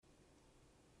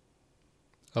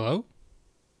Hello?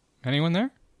 Anyone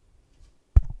there?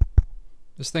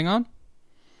 This thing on?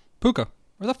 Puka,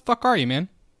 where the fuck are you, man?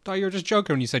 Thought you were just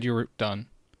joking when you said you were done.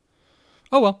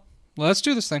 Oh well, let's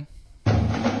do this thing.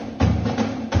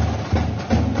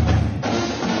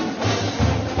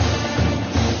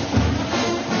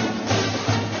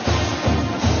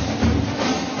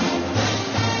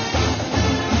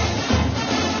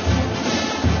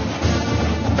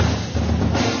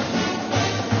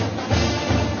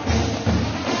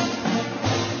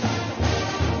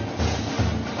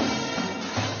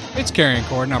 It's Carrying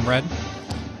Cord, and I'm Red.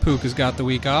 Puka's got the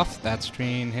week off. That's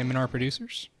between him and our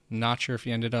producers. Not sure if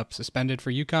he ended up suspended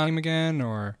for UConn again,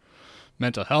 or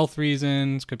mental health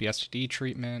reasons, could be STD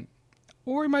treatment,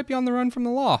 or he might be on the run from the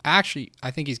law. Actually,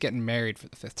 I think he's getting married for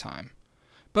the 5th time.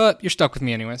 But you're stuck with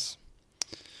me anyways.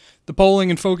 The polling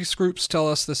and focus groups tell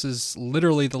us this is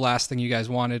literally the last thing you guys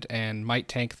wanted and might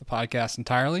tank the podcast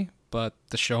entirely, but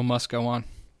the show must go on.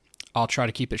 I'll try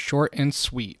to keep it short and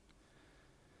sweet.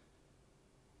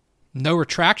 No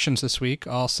retractions this week.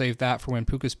 I'll save that for when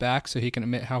Puka's back so he can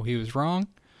admit how he was wrong.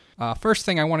 First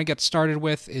thing I want to get started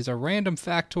with is a random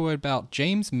factoid about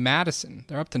James Madison.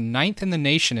 They're up to 9th in the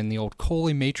nation in the old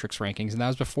Coley Matrix rankings, and that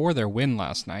was before their win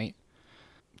last night.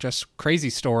 Just crazy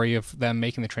story of them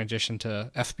making the transition to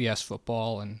FBS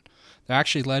football, and they're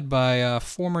actually led by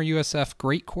former USF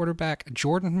great quarterback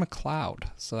Jordan McLeod.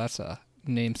 So that's a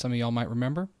name some of y'all might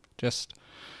remember. Just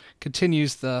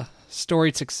continues the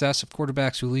storied success of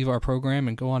quarterbacks who leave our program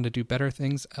and go on to do better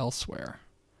things elsewhere.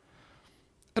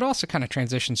 It also kind of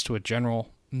transitions to a general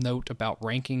note about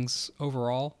rankings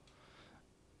overall.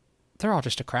 They're all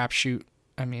just a crapshoot.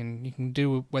 I mean, you can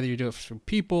do whether you do it through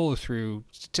people or through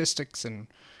statistics and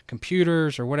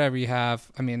computers or whatever you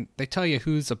have. I mean, they tell you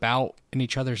who's about in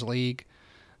each other's league,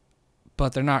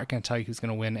 but they're not going to tell you who's going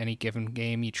to win any given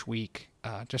game each week.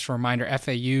 Just a reminder,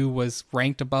 FAU was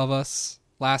ranked above us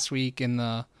last week in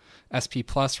the SP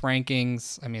Plus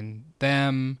rankings. I mean,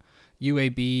 them,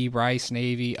 UAB, Rice,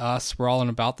 Navy, us, we're all in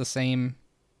about the same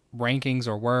rankings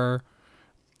or were.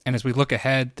 And as we look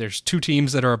ahead, there's 2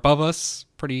 teams that are above us.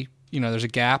 There's a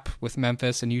gap with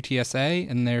Memphis and UTSA,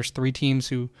 and there's 3 teams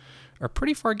who are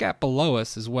pretty far gap below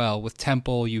us as well with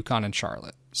Temple, UConn, and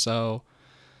Charlotte. So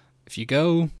if you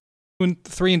go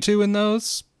 3-2 in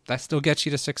those, that still gets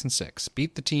you to 6-6.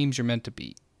 Beat the teams you're meant to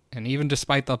beat. And even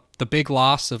despite the big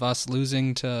loss of us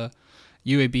losing to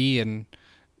UAB and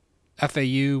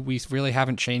FAU, we really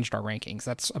haven't changed our rankings.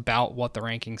 That's about what the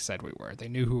rankings said we were. They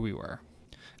knew who we were.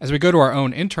 As we go to our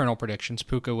own internal predictions,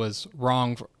 Puka was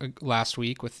wrong last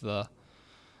week with the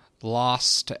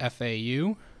loss to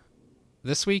FAU.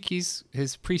 This week, his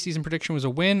preseason prediction was a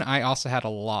win. I also had a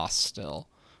loss still.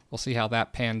 We'll see how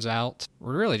that pans out.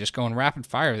 We're really just going rapid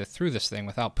fire through this thing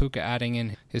without Puka adding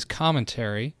in his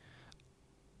commentary.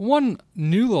 One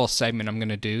new little segment I'm going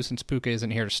to do, since Puka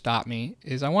isn't here to stop me,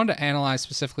 is I wanted to analyze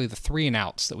specifically the 3 and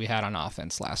outs that we had on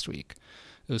offense last week.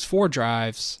 It was 4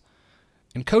 drives,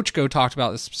 and Coach Go talked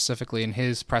about this specifically in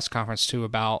his press conference too,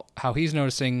 about how he's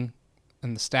noticing,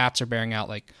 and the stats are bearing out,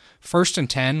 like 1st and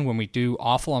 10, when we do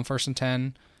awful on 1st and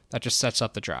 10, that just sets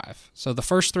up the drive. So the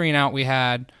first 3 and out we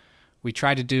had, we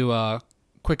tried to do a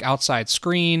quick outside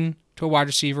screen to a wide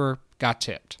receiver, got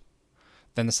tipped.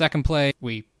 Then the second play,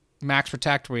 we max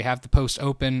protect where we have the post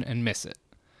open and miss it.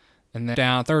 And then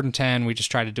down 3rd and 10, we just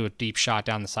try to do a deep shot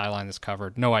down the sideline that's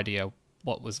covered. No idea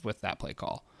what was with that play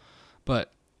call.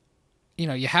 But,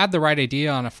 you had the right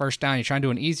idea on a first down. You're trying to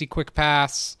do an easy, quick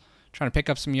pass, trying to pick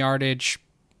up some yardage.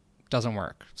 Doesn't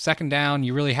work. 2nd down,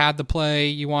 you really had the play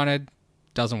you wanted.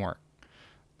 Doesn't work.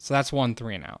 So that's 1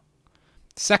 3 and out.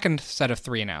 Second set of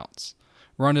 3 and outs.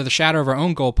 We're under the shadow of our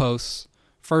own goalposts.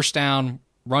 First down,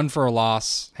 run for a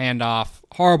loss, handoff,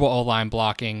 horrible O-line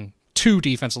blocking, 2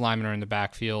 defensive linemen are in the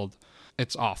backfield.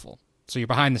 It's awful. So you're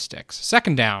behind the sticks.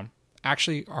 2nd down,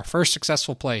 actually our first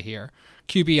successful play here.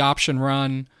 QB option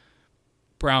run.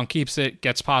 Brown keeps it,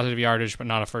 gets positive yardage, but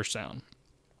not a first down.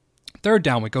 3rd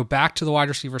down, we go back to the wide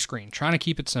receiver screen, trying to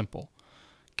keep it simple.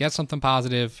 Get something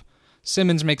positive.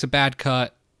 Simmons makes a bad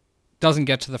cut, doesn't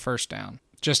get to the first down.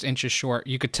 Just inches short.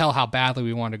 You could tell how badly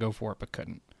we wanted to go for it, but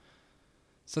couldn't.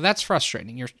 So that's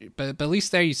frustrating. But at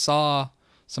least there you saw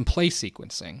some play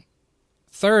sequencing.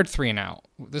 3rd 3 and out.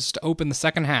 This is to open the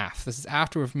second half. This is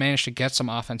after we've managed to get some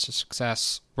offensive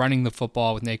success running the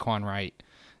football with Naquan Wright.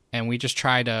 And we just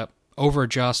try to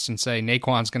over-adjust and say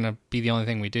Naquan's going to be the only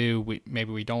thing we do.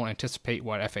 Maybe we don't anticipate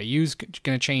what FAU's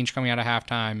going to change coming out of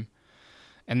halftime.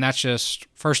 And that's just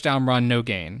first down run, no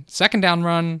gain. 2nd down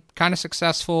run, kind of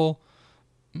successful.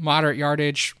 Moderate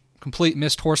yardage. Complete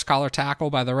missed horse collar tackle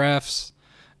by the refs.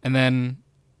 And then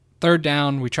 3rd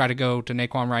down, we try to go to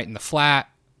Naquan Wright in the flat.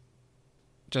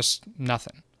 Just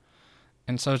nothing.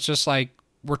 And so it's just like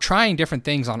we're trying different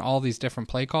things on all these different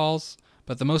play calls,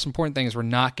 but the most important thing is we're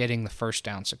not getting the first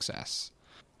down success.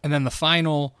 And then the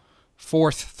final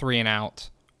fourth 3-and-out,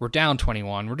 we're down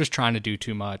 21. We're just trying to do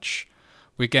too much.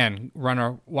 We, again, run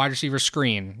a wide receiver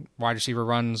screen. Wide receiver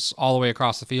runs all the way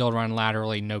across the field, run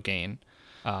laterally, no gain.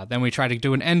 Then we try to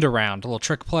do an end around, a little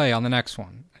trick play on the next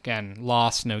one. Again,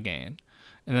 loss, no gain.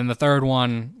 And then the third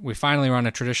one, we finally run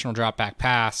a traditional drop back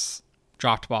pass,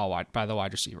 dropped ball by the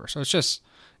wide receiver. So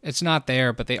it's not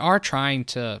there, but they are trying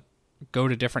to go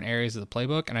to different areas of the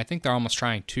playbook, and I think they're almost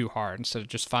trying too hard instead of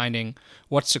just finding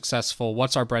what's successful,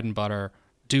 what's our bread and butter,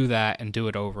 do that and do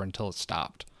it over until it's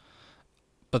stopped.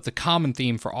 But the common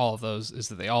theme for all of those is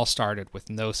that they all started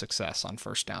with no success on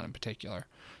first down in particular.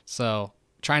 So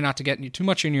try not to get too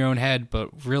much in your own head,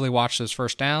 but really watch those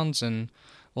first downs, and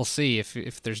we'll see.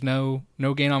 If there's no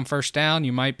gain on first down,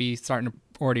 you might be starting to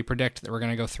already predict that we're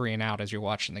going to go 3-and-out as you're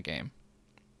watching the game.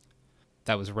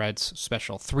 That was Red's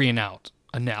special 3-and-out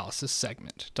analysis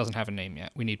segment. Doesn't have a name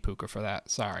yet. We need Puka for that.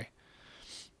 Sorry.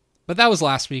 But that was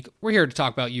last week. We're here to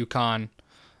talk about UConn.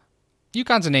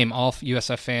 UConn's a name all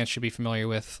USF fans should be familiar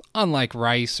with. Unlike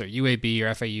Rice or UAB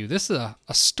or FAU, this is a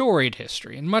storied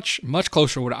history and much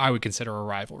closer to what I would consider a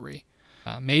rivalry.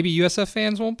 Maybe USF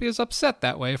fans won't be as upset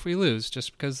that way if we lose,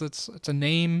 just because it's a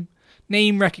name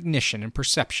recognition and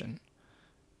perception.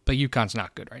 But UConn's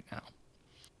not good right now.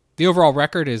 The overall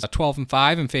record is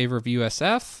 12-5 in favor of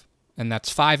USF, and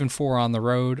that's 5-4 on the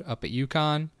road up at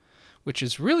UConn, which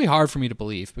is really hard for me to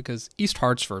believe because East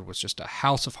Hartsford was just a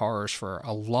house of horrors for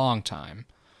a long time.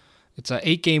 It's an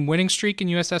 8-game winning streak in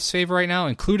USF's favor right now,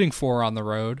 including 4 on the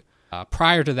road.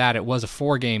 Prior to that, it was a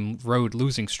 4-game road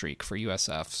losing streak for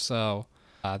USF. So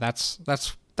that's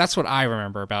what I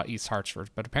remember about East Hartsford,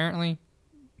 but apparently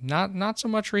not so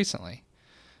much recently.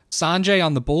 Sanjay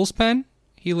on the Bulls pen,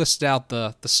 he listed out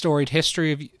the storied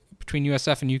history between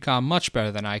USF and UConn much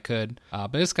better than I could,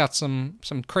 but it's got some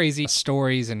crazy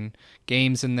stories and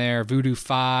games in there. Voodoo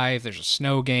 5, there's a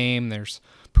snow game, there's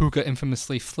Puka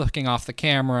infamously flicking off the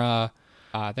camera.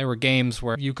 There were games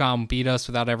where UConn beat us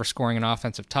without ever scoring an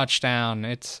offensive touchdown.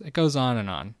 It goes on and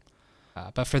on.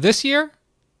 But for this year,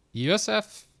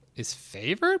 USF is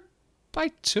favored by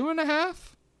 2.5?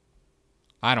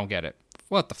 I don't get it.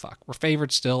 What the fuck? We're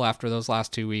favored still after those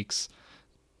last 2 weeks.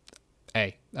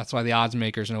 Hey, that's why the odds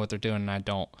makers know what they're doing and I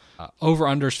don't.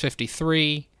 Over-unders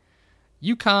 53.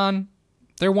 UConn,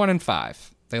 they're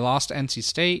 1-5. They lost to NC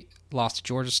State, lost to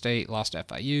Georgia State, lost to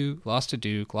FIU, lost to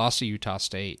Duke, lost to Utah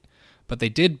State. But they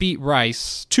did beat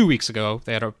Rice 2 weeks ago.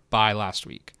 They had a bye last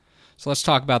week. So let's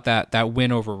talk about that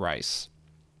win over Rice.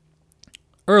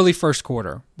 Early first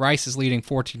quarter, Rice is leading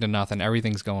 14-0.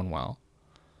 Everything's going well.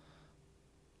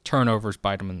 Turnovers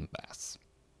bite them in the ass.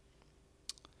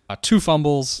 2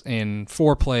 fumbles in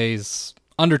 4 plays.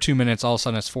 Under 2 minutes, all of a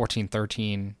sudden it's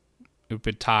 14-13. It would have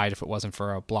been tied if it wasn't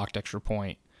for a blocked extra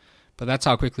point. But that's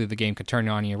how quickly the game could turn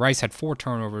on you. Rice had 4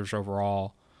 turnovers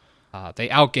overall. They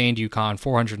outgained UConn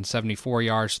 474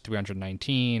 yards to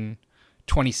 319,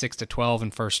 26-12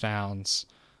 in first downs.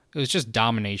 It was just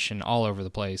domination all over the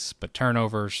place, but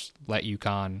turnovers let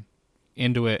UConn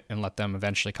into it and let them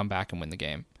eventually come back and win the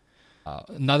game.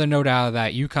 Another note out of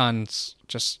that, UConn's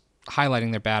just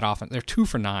highlighting their bad offense. They're 2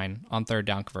 for 9 on third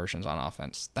down conversions on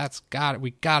offense.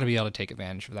 We got to be able to take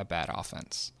advantage of that bad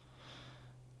offense.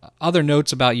 Other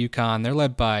notes about UConn, they're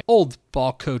led by old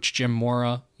ball coach Jim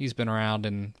Mora. He's been around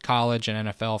in college and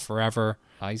NFL forever.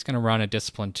 He's going to run a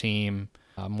disciplined team,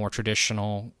 more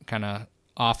traditional kind of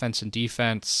offense and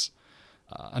defense.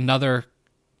 Another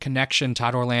connection,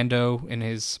 Todd Orlando in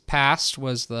his past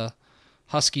was the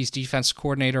Huskies defense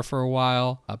coordinator for a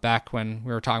while, back when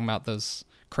we were talking about those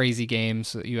crazy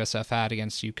games that USF had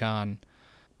against UConn.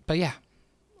 But yeah,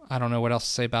 I don't know what else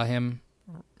to say about him.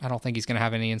 I don't think he's going to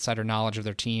have any insider knowledge of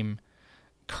their team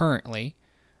currently.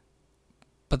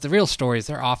 But the real story is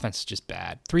their offense is just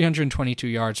bad. 322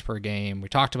 yards per game. We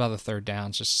talked about the third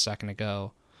downs just a second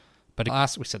ago. But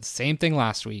we said the same thing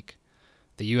last week.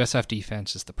 The USF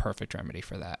defense is the perfect remedy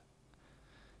for that.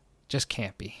 Just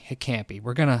can't be. It can't be.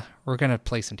 We're gonna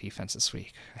play some defense this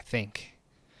week, I think.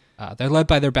 They're led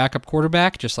by their backup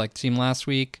quarterback, just like the team last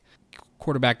week.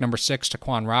 Quarterback number 6,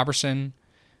 Taquan Robertson.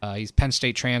 He's Penn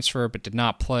State transfer, but did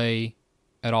not play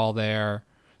at all there.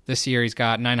 This year he's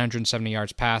got 970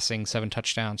 yards passing, 7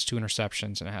 touchdowns, 2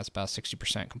 interceptions, and it has about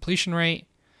 60% completion rate.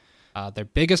 Their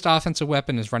biggest offensive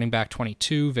weapon is running back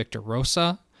 22, Victor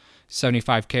Rosa.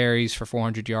 75 carries for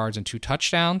 400 yards and 2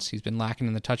 touchdowns. He's been lacking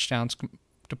in the touchdowns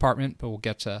department, but we'll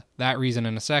get to that reason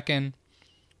in a second.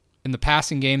 In the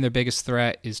passing game, their biggest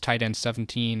threat is tight end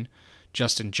 17,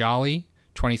 Justin Jolly.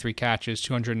 23 catches,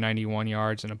 291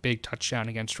 yards, and a big touchdown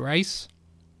against Rice.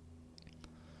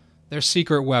 Their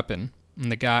secret weapon,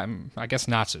 and the guy, I guess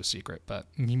not so secret, but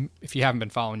if you haven't been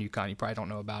following UConn, you probably don't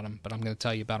know about him, but I'm going to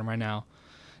tell you about him right now.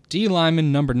 D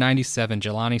lineman number 97,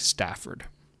 Jelani Stafford.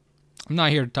 I'm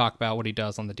not here to talk about what he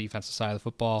does on the defensive side of the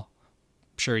football.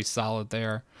 I'm sure he's solid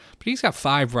there. But he's got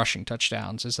 5 rushing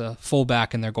touchdowns as a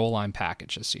fullback in their goal line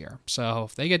package this year. So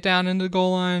if they get down into the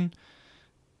goal line,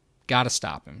 got to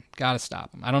stop him. Got to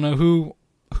stop him. I don't know who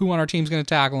on our team's going to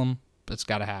tackle him, but it's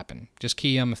got to happen. Just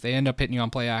key him. If they end up hitting you on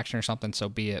play action or something, so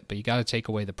be it. But you got to take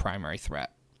away the primary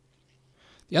threat.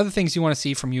 The other things you want to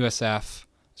see from USF,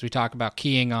 as we talk about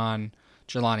keying on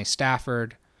Jelani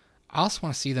Stafford, I also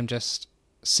want to see them just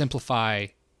simplify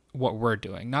what we're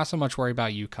doing. Not so much worry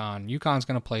about UConn. UConn's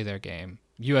going to play their game.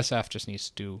 USF just needs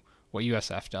to do what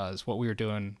USF does, what we were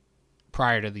doing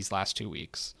prior to these last 2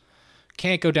 weeks.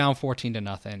 Can't go down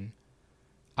 14-0.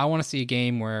 I want to see a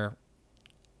game where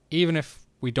even if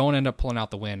we don't end up pulling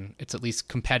out the win, it's at least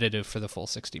competitive for the full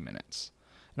 60 minutes.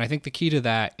 And I think the key to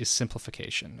that is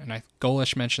simplification. And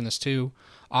Golish mentioned this too.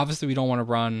 Obviously, we don't want to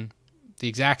run the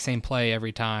exact same play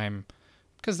every time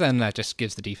because then that just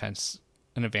gives the defense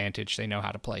an advantage. They know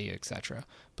how to play you, etc.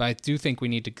 But I do think we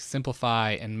need to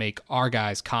simplify and make our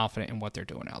guys confident in what they're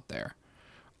doing out there.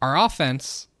 Our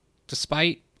offense,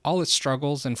 despite all its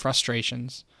struggles and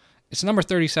frustrations, it's number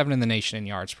 37 in the nation in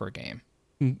yards per game.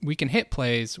 We can hit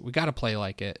plays. We got to play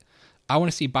like it. I want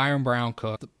to see Byron Brown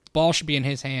cook. The ball should be in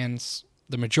his hands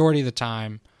the majority of the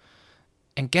time.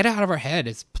 And get out of our head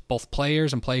as both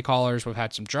players and play callers. We've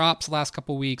had some drops the last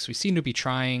couple of weeks. We seem to be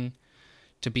trying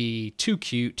to be too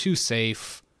cute, too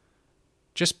safe.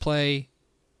 Just play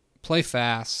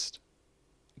fast,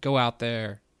 go out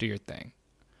there, do your thing.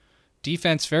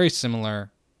 Defense, very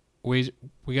similar. We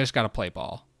just got to play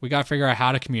ball. We got to figure out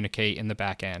how to communicate in the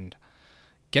back end.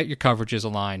 Get your coverages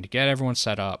aligned, get everyone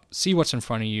set up, see what's in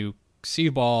front of you, see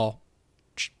the ball,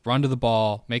 run to the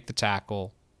ball, make the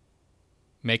tackle,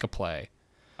 make a play.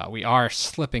 We are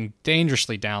slipping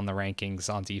dangerously down the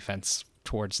rankings on defense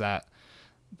towards that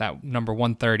number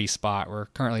 130 spot. We're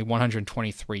currently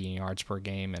 123 in yards per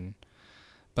game,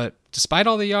 but despite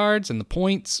all the yards and the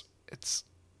points, it's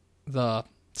the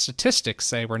statistics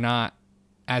say we're not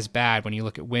as bad when you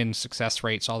look at wins, success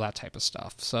rates, all that type of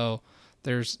stuff. So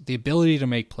there's the ability to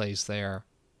make plays there.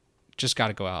 Just got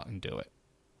to go out and do it.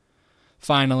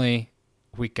 Finally,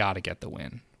 we got to get the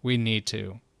win. We need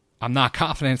to. I'm not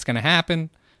confident it's going to happen,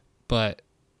 but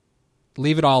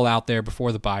leave it all out there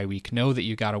before the bye week. Know that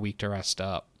you got a week to rest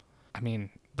up. I mean,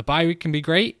 the bye week can be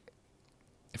great.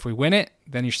 If we win it,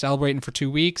 then you're celebrating for 2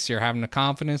 weeks. You're having the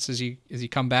confidence as you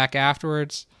come back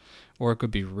afterwards. Or it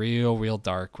could be real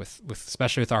dark with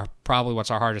especially with probably what's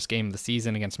our hardest game of the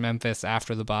season against Memphis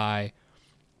after the bye.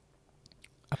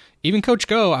 Even Coach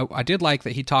Go, I did like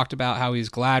that he talked about how he's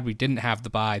glad we didn't have the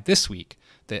bye this week.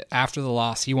 That after the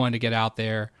loss, he wanted to get out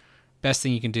there. Best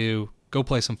thing you can do, go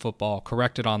play some football,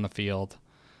 correct it on the field.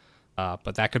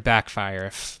 But that could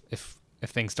backfire if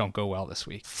things don't go well this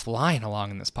week. Flying along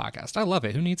in this podcast. I love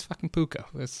it. Who needs fucking Puka?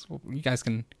 You guys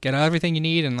can get everything you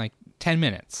need in like 10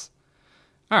 minutes.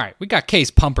 All right, we got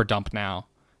Case Pumper Dump now.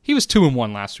 He was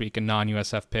 2-1 last week in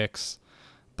non-USF picks,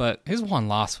 but his one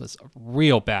loss was a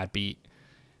real bad beat.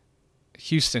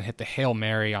 Houston hit the Hail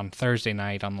Mary on Thursday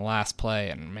night on the last play,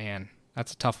 and man,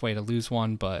 that's a tough way to lose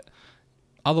one, but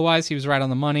otherwise he was right on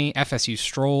the money. FSU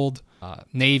strolled.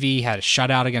 Navy had a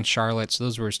shutout against Charlotte, so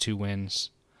those were his 2 wins.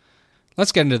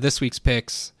 Let's get into this week's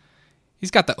picks. He's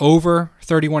got the over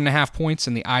 31.5 points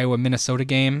in the Iowa-Minnesota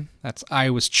game. That's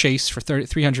Iowa's chase for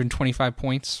 325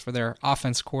 points for their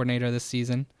offense coordinator this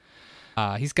season.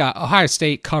 He's got Ohio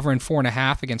State covering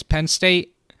 4.5 against Penn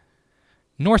State.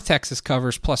 North Texas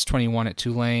covers plus 21 at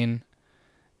Tulane.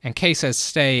 And Kay says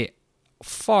stay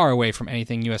far away from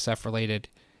anything USF related.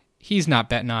 He's not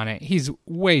betting on it. He's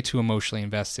way too emotionally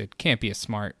invested. Can't be a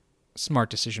smart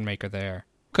decision maker there.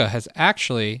 Puka has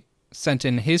actually sent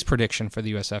in his prediction for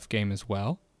the USF game as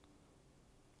well.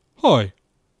 Hi,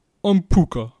 I'm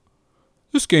Puka.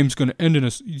 This game's going to end in a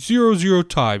 0-0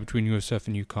 tie between USF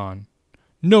and UConn.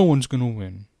 No one's going to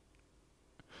win.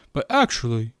 But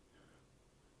actually,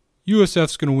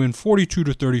 USF's going to win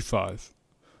 42-35.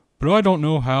 But I don't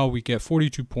know how we get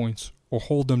 42 points or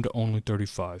hold them to only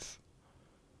 35.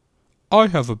 I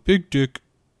have a big dick,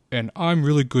 and I'm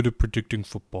really good at predicting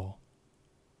football.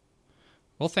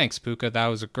 Well, thanks, Puka. That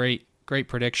was a great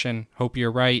prediction. Hope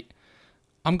you're right.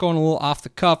 I'm going a little off the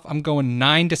cuff. I'm going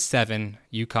 9-7.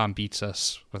 UConn beats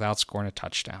us without scoring a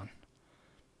touchdown.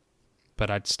 But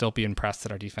I'd still be impressed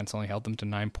that our defense only held them to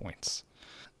 9 points.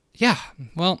 Yeah,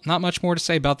 well, not much more to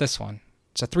say about this one.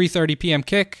 It's a 3:30 p.m.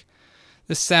 kick.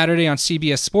 this Saturday on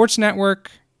CBS Sports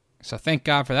Network. So thank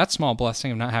God for that small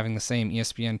blessing of not having the same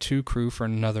ESPN2 crew for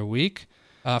another week.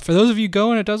 For those of you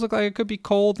going, it does look like it could be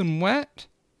cold and wet.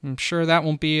 I'm sure that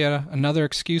won't be another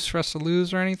excuse for us to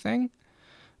lose or anything.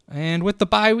 And with the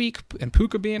bye week and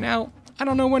Puka being out, I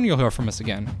don't know when you'll hear from us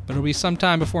again, but it'll be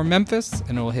sometime before Memphis,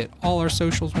 and it'll hit all our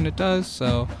socials when it does.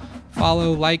 So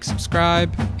follow, like,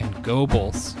 subscribe, and go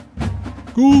Bulls.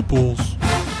 Go Bulls.